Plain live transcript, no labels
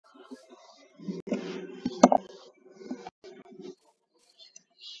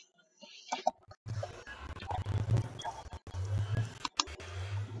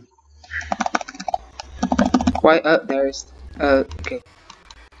Why up there's okay.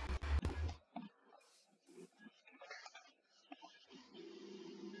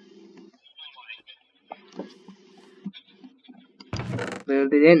 Little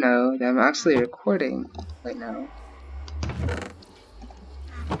did they know that I'm actually recording right now.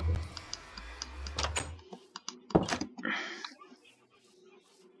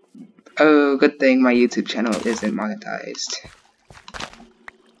 Oh, good thing my YouTube channel isn't monetized.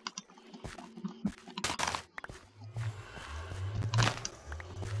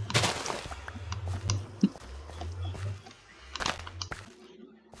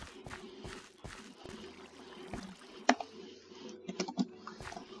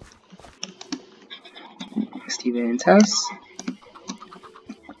 Steven's house.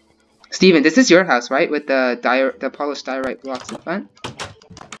 Steven, this is your house, right? With the polished diorite blocks in front?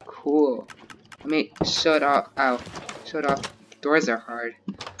 Cool. Let me show it off. Ow. Show it off. Doors are hard.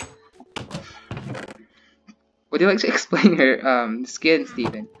 Would you like to explain your skin,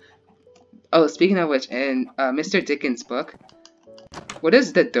 Steven? Oh, speaking of which, in Mr. Dickens' book, what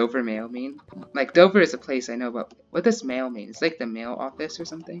does the Dover Mail mean? Like, Dover is a place I know, but what does mail mean? It's like the mail office or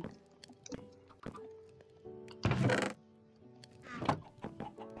something?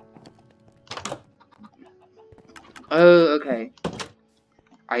 Oh, okay.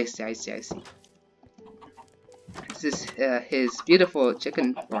 I see. This is his beautiful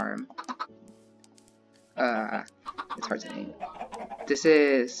chicken farm. It's hard to name. This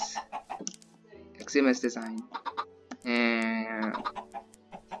is Xuma's design. And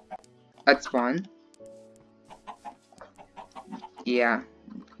at spawn. Yeah.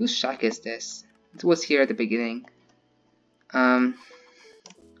 Whose shack is this? It was here at the beginning.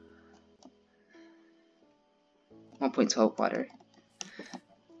 1.12 water.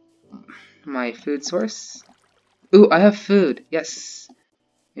 My food source. Ooh, I have food. Yes.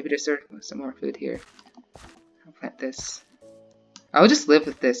 Maybe there's some more food here. I'll plant this. I'll just live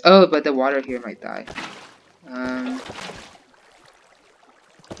with this. Oh, but the water here might die.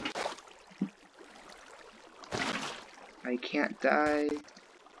 I can't die.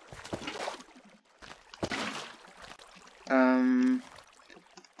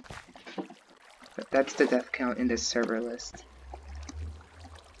 But that's the death count in this server list.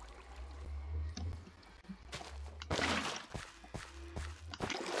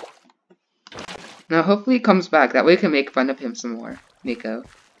 Now, hopefully he comes back. That way we can make fun of him some more. Nico.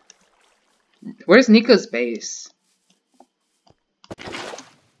 Where's Nico's base?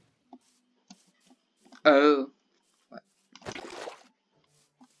 Oh. What?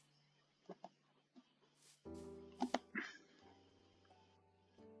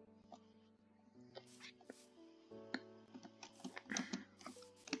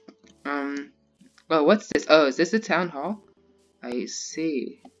 Well, what's this? Oh, is this the town hall? I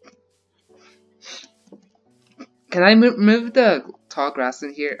see. Can I move the tall grass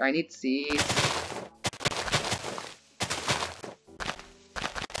in here? I need seeds.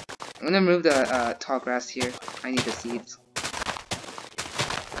 I'm gonna move the tall grass here. I need the seeds.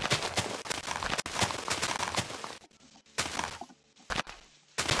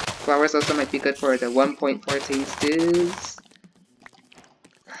 Flowers also might be good for the 1.14 stews.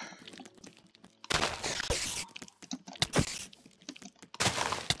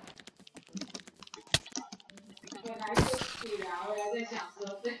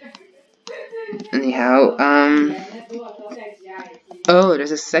 Anyhow, oh,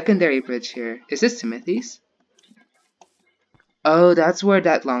 there's a secondary bridge here. Is this Timothy's? Oh, that's where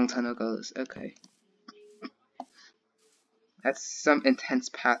that long tunnel goes. Okay. That's some intense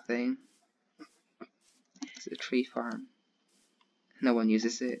pathing. It's a tree farm. No one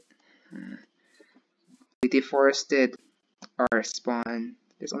uses it. We deforested our spawn.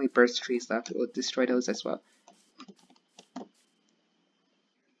 There's only birch trees left. We'll destroy those as well.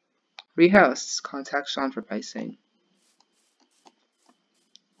 Rehouse. Contact Sean for pricing.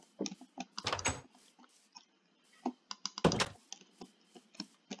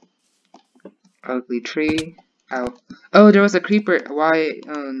 Ugly tree. Ow. Oh, there was a creeper. Why?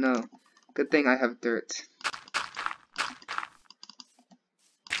 Oh no. Good thing I have dirt.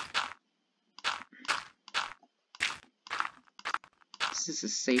 This is a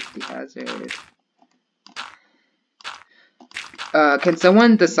safety hazard. Can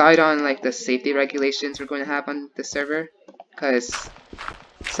someone decide on like the safety regulations we're going to have on the server? Because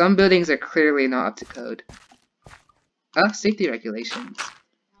some buildings are clearly not up to code. Safety regulations.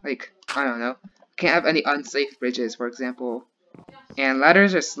 Like, I don't know. Can't have any unsafe bridges, for example. And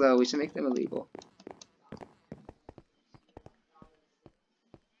ladders are slow, we should make them illegal.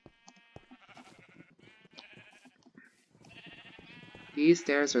 These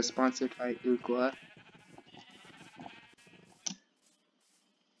stairs are sponsored by Oogla.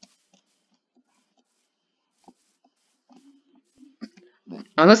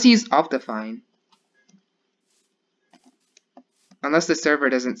 Unless he's Optifine. Unless the server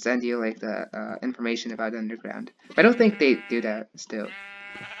doesn't send you like the information about underground. I don't think they do that still.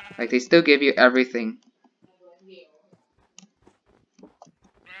 Like they still give you everything.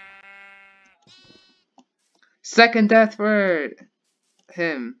 Second death for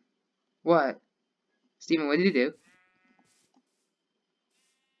him. What? Steven, what did you do?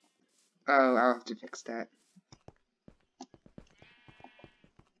 Oh, I'll have to fix that.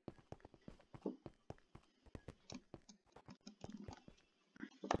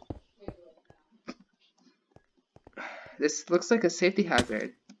 This looks like a safety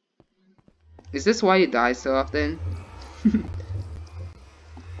hazard. Is this why you die so often?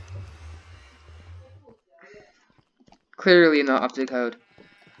 Clearly not up to code.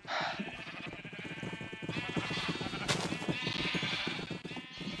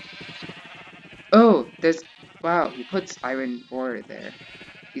 Oh, there's... Wow, he puts iron ore there.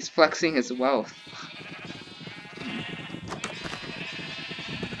 He's flexing his wealth.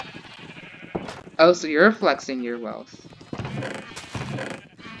 Oh, so you're flexing your wealth.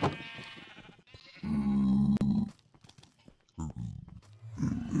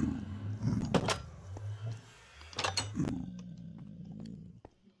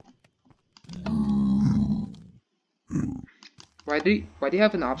 Why do you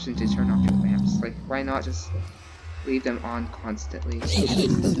have an option to turn off your lamps? Like, why not just leave them on constantly?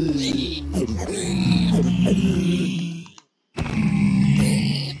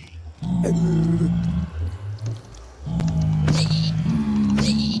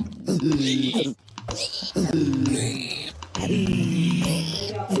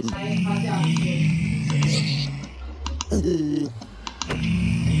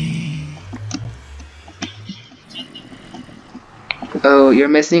 Oh, you're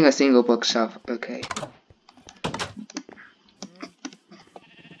missing a single bookshelf. Okay.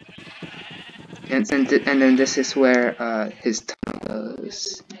 And then this is where his tunnel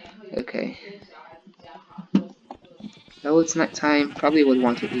goes. Okay. Oh, it's night time. Probably would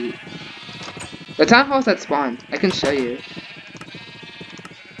want to eat. The town hall's at spawn. I can show you.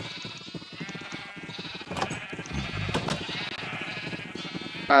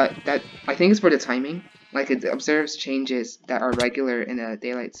 That I think is for the timing. Like it observes changes that are regular in a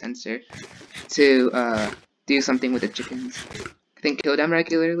daylight sensor to do something with the chickens. I think kill them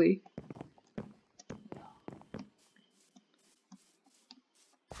regularly.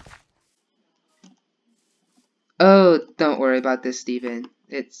 Oh, don't worry about this, Steven.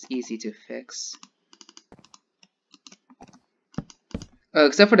 It's easy to fix. Oh,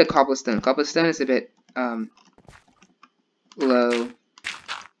 except for the cobblestone. Cobblestone is a bit low.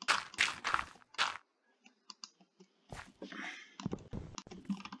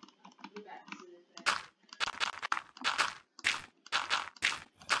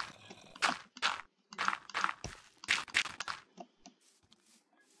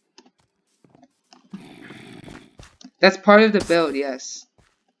 That's part of the build, yes.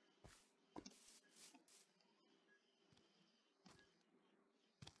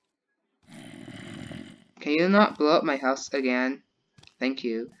 Can you not blow up my house again? Thank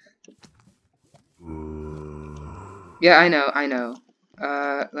you. Yeah, I know.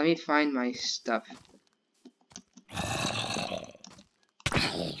 Let me find my stuff.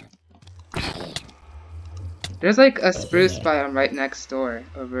 There's like a spruce biome right next door,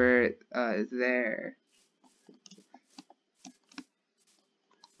 over there.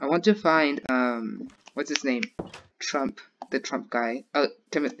 I want to find, what's his name? The Trump guy. Oh,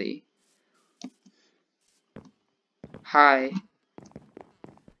 Timothy. Hi.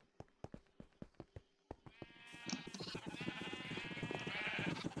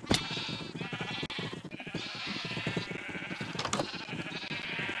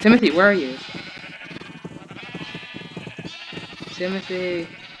 Timothy, where are you? Timothy.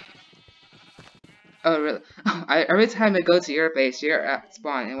 Oh, really? Oh, every time I go to your base, you're at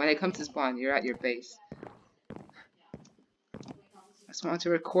spawn, and when I come to spawn, you're at your base. I just want to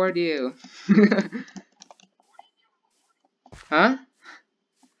record you. Huh?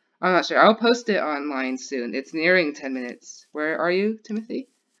 I'm not sure. I'll post it online soon. It's nearing 10 minutes. Where are you, Timothy?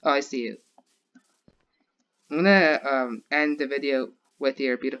 Oh, I see you. I'm gonna end the video with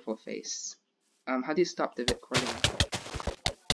your beautiful face. How do you stop the recording?